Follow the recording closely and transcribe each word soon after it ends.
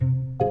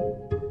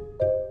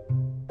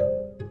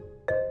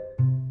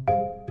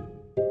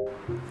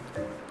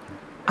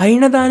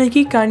అయిన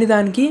దానికి కాని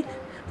దానికి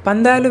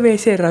పందాలు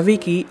వేసే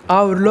రవికి ఆ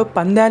ఊరిలో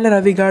పందాల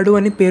రవిగాడు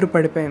అని పేరు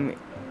పడిపోయింది.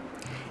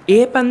 ఏ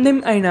పందెం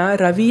అయినా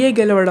రవియే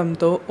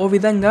గెలవడంతో ఓ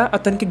విధంగా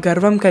అతనికి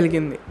గర్వం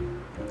కలిగింది.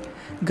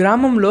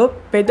 గ్రామంలో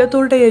పెద్ద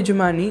తోట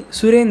యజమాని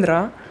సురేంద్ర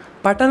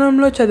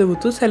పట్టణంలో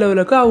చదువుతూ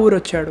సెలవులకు ఆ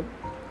ఊరొచ్చాడు.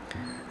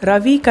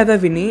 రవి కథ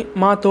విని,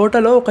 మా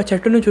తోటలో ఒక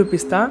చెట్టును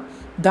చూపిస్తా,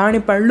 దాని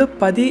పళ్ళు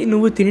 10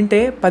 నువ్వు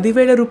తింటే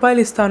 10,000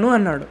 రూపాయలు ఇస్తాను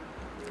అన్నాడు.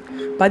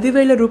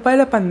 10,000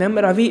 రూపాయల పందెం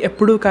రవి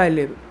ఎప్పుడూ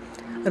కాయలేదు.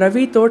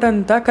 రవి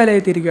తోటంతా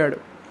కలయి తిరిగాడు.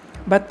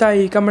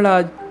 బత్తాయి, కమల,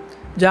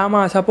 జామ,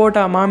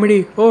 సపోటా, మామిడి,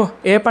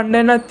 ఏ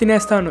పండైనా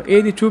తినేస్తాను,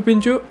 ఏది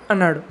చూపించు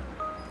అన్నాడు.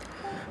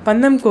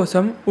 పందెం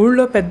కోసం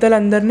ఊళ్ళో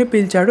పెద్దలందరినీ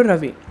పిలిచాడు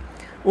రవి.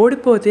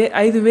 ఓడిపోతే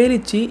 5,000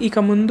 ఇచ్చి ఇక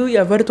ముందు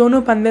ఎవరితోనూ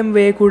పందెం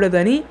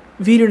వేయకూడదని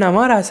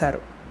వీలునామా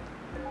రాశారు.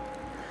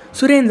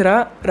 సురేంద్ర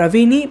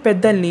రవిని,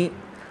 పెద్దల్ని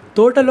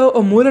తోటలో ఓ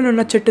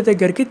మూలనున్న చెట్టు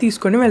దగ్గరికి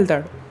తీసుకొని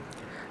వెళ్తాడు.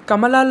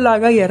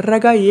 కమలాల్లాగా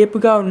ఎర్రగా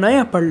ఏపుగా ఉన్నాయి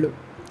ఆ పళ్ళు.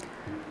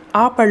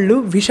 ఆ పళ్ళు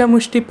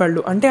విషముష్టి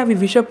పళ్ళు, అంటే అవి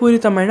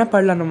విషపూరితమైన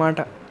పళ్ళు అన్నమాట.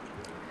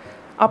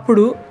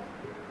 అప్పుడు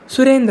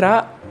సురేంద్ర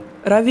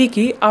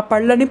రవికి ఆ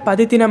పళ్ళని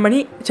 10 తినమని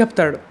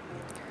చెప్తాడు.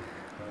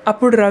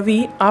 అప్పుడు రవి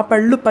ఆ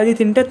పళ్ళు 10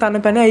 తింటే తన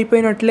పని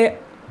అయిపోయినట్లే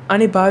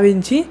అని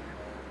భావించి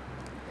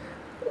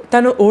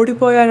తను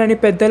ఓడిపోయానని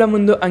పెద్దల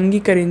ముందు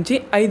అంగీకరించి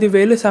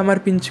 5,000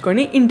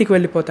 సమర్పించుకొని ఇంటికి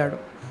వెళ్ళిపోతాడు.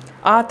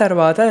 ఆ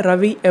తర్వాత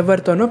రవి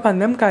ఎవరితోనూ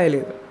పందెం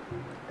కాయలేదు.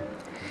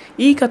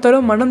 ఈ కథలో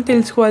మనం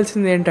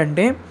తెలుసుకోవాల్సింది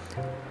ఏంటంటే,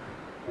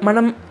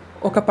 మనం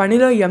ఒక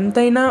పనిలో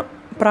ఎంతైనా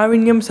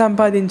ప్రావీణ్యం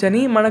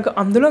సంపాదించని మనకు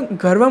అందులో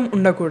గర్వం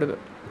ఉండకూడదు.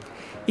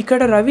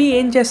 ఇక్కడ రవి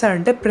ఏం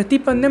చేశాడంటే ప్రతి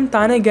పందెం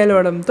తానే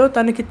గెలవడంతో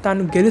తనకి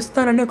తాను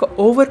గెలుస్తానని ఒక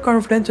ఓవర్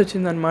కాన్ఫిడెన్స్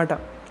వచ్చిందనమాట.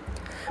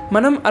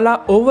 మనం అలా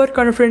ఓవర్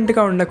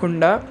కాన్ఫిడెంట్గా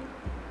ఉండకుండా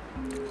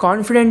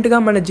కాన్ఫిడెంట్గా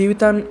మన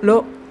జీవితంలో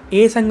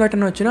ఏ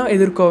సంఘటన వచ్చినా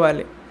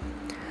ఎదుర్కోవాలి.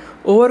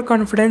 ఓవర్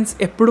కాన్ఫిడెన్స్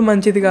ఎప్పుడు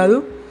మంచిది కాదు.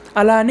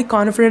 అలా అని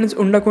కాన్ఫిడెన్స్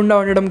ఉండకుండా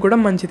ఉండడం కూడా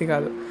మంచిది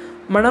కాదు.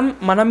 మనం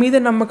మన మీద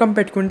నమ్మకం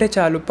పెట్టుకుంటే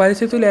చాలు,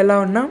 పరిస్థితులు ఎలా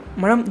ఉన్నా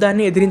మనం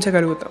దాన్ని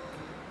ఎదిరించగలుగుతాం.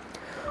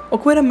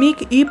 ఒకవేళ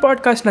మీకు ఈ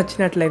పాడ్కాస్ట్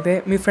నచ్చినట్లయితే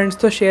మీ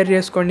ఫ్రెండ్స్తో షేర్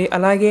చేసుకోండి.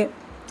 అలాగే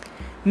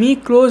మీ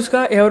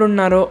క్లోజ్గా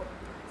ఎవరున్నారో,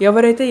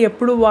 ఎవరైతే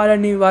ఎప్పుడు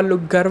వాళ్ళు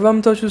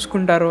గర్వంతో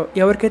చూసుకుంటారో,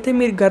 ఎవరికైతే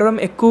మీరు గర్వం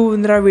ఎక్కువ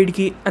ఉందిరా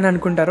వీడికి అని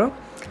అనుకుంటారో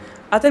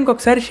అతనికి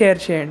ఒకసారి షేర్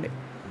చేయండి.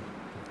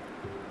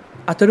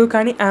 అతడు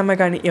కానీ ఆమె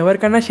కానీ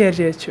ఎవరికైనా షేర్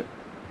చేయొచ్చు.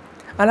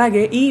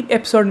 అలాగే ఈ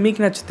ఎపిసోడ్ మీకు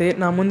నచ్చితే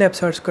నా ముందు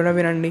ఎపిసోడ్స్ కూడా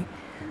వినండి.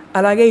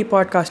 అలాగే ఈ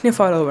పాడ్కాస్ట్ని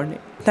ఫాలో అవ్వండి.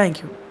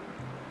 Thank you.